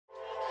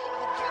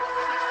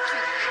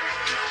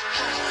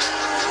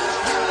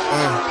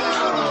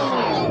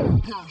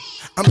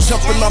I'm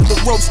jumping off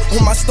the ropes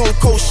on my stone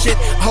cold shit.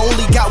 I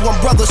only got one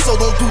brother, so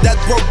don't do that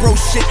bro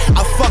shit.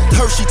 I fucked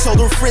her, she told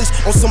her friends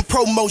on some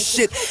promo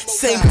shit.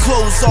 Same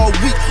clothes all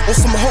week on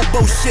some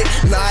hobo shit.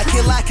 Nah, I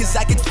can't lie, cause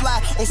I can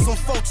fly on some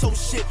photo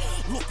shit.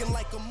 Looking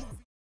like a movie.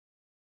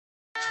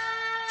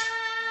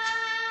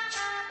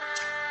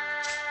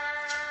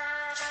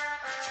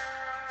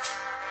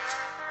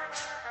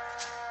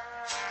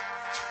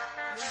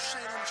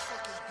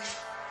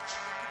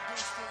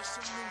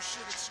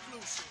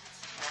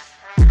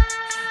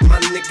 My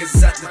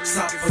niggas at the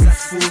top of the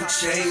food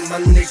chain. My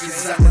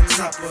niggas at the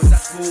top of the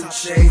food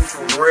chain.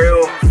 For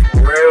real,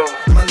 for real.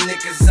 My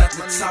niggas at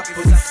the top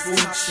of the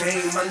food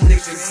chain. My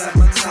niggas at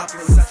the top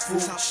of the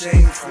food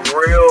chain. For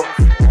real,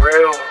 for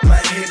real.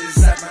 My head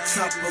is at the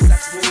top of the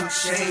food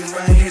chain.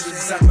 My head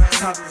is at the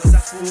top of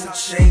the food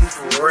chain.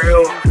 For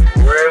real,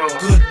 for real.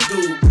 Good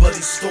dude, but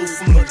he stole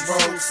from the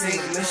wrong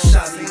team. They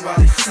shot me while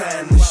they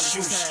tying the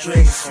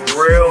shoestrings.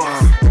 For real,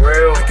 for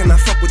real. I cannot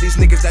fuck with these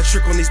niggas that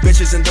trick on these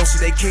bitches and don't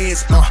see they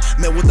kids.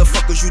 Man, what the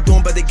fuck is you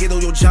doing? Better get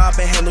on your job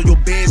and handle your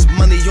biz.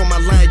 Money on my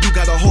line, you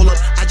gotta hold up.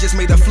 I just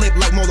made a flip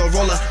like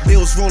Motorola.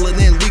 Bills rolling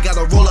in, we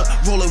gotta roll up.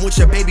 Rolling with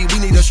your baby, we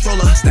need a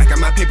stroller. Stacking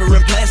my paper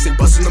in plastic,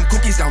 busting them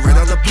cookies down right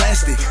out the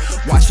plastic.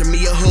 Watching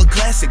me a hood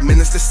classic,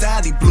 Menace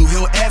Society, Blue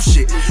Hill F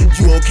shit.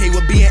 You okay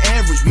with being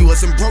average? We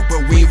wasn't broke,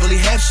 but we ain't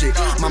really have shit.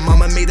 My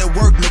mama made it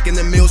work, making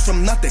the meals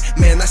from nothing.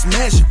 Man, that's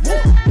magic. Woo.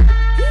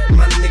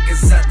 My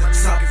niggas at the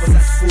top of the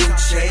food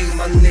chain.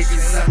 My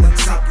niggas at the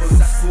top of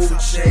the food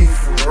chain.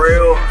 For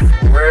real,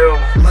 for real.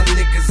 My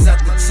niggas at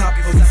the top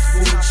of the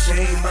food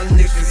chain. My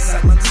niggas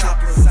at the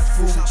top of the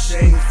food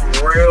chain.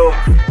 For real,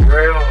 for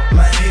real.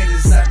 My head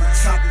is at the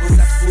top of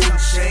the food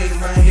chain.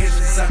 My head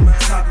is at the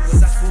top of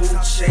the food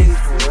chain.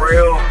 For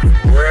real,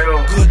 for real.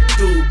 Good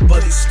dude,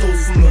 but he stole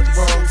from the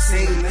wrong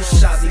team. They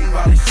shot me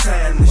while they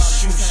tying the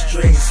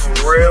shoestrings.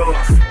 For real,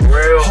 for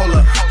real. Hold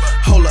up,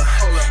 hold up.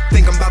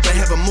 Think I'm about to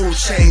have a mood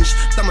change.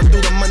 Thumbing through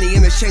the money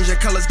and exchange your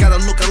colors, got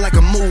her looking like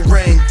a mood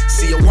ring.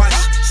 See a watch,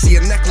 see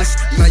a necklace,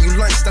 now you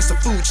lunch, that's a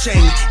food chain.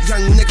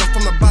 Young nigga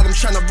from the bottom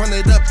trying to run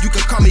it up, you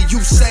can call me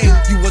Usain.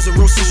 You wasn't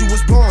real since you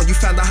was born, you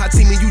found a hot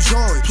team and you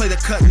joined. Play the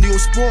cut and you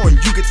was born,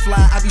 you could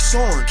fly, I be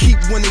soaring.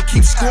 Keep winning,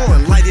 keep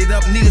scoring, light it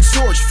up, need a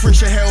torch.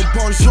 French your Harold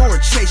Bonjour,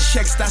 chase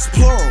checks, that's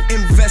plural.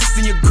 Invest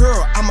in your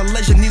girl, I'm a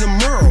legend, need a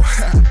mural.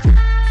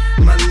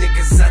 My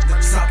niggas at the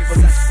top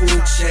of the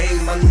food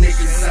chain. My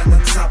niggas at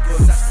the top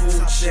of the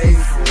food chain.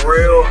 For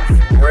real,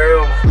 for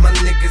real. My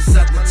niggas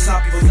at the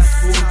top of the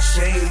food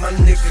chain. My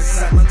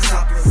niggas at the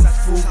top of the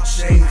food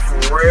chain.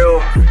 For real,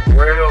 for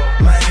real.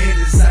 My head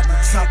is at the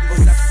top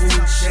of the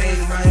food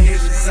chain. My head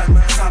is at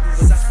the top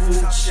of the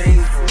food chain.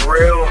 For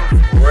real,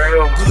 for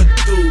real. Good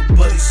dude,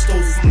 but he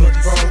stole from the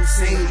wrong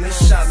team. They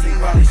shot me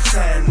while they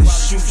tying the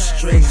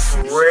shoestrings.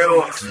 For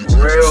real,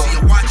 for real. See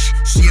a watch,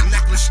 see a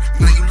necklace,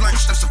 now you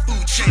lunch, that's a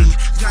food chain.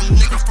 Young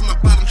nigga from the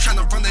bottom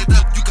tryna run it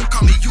up, you can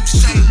call me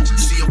Usain.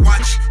 See a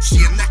watch,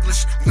 see a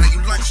necklace, now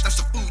you lunch, that's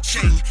a food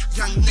chain.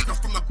 Young nigga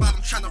from the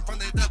bottom tryna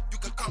run it up, you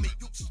can call me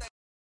Usain.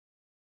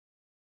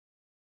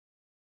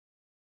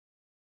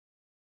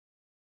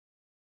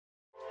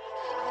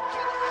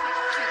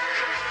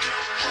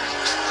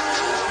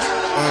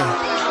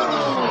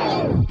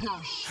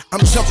 I'm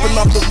jumping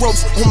off the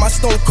ropes on my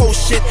stone cold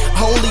shit.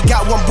 I only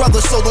got one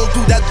brother, so don't do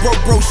that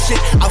bro shit.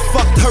 I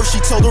fucked her, she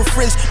told her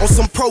friends on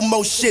some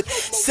promo shit.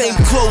 Same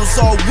clothes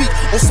all week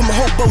on some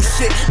hobo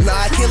shit. Nah,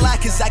 I can't lie,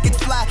 cause I can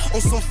fly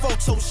on some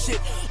photo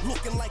shit.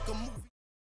 Looking like a movie.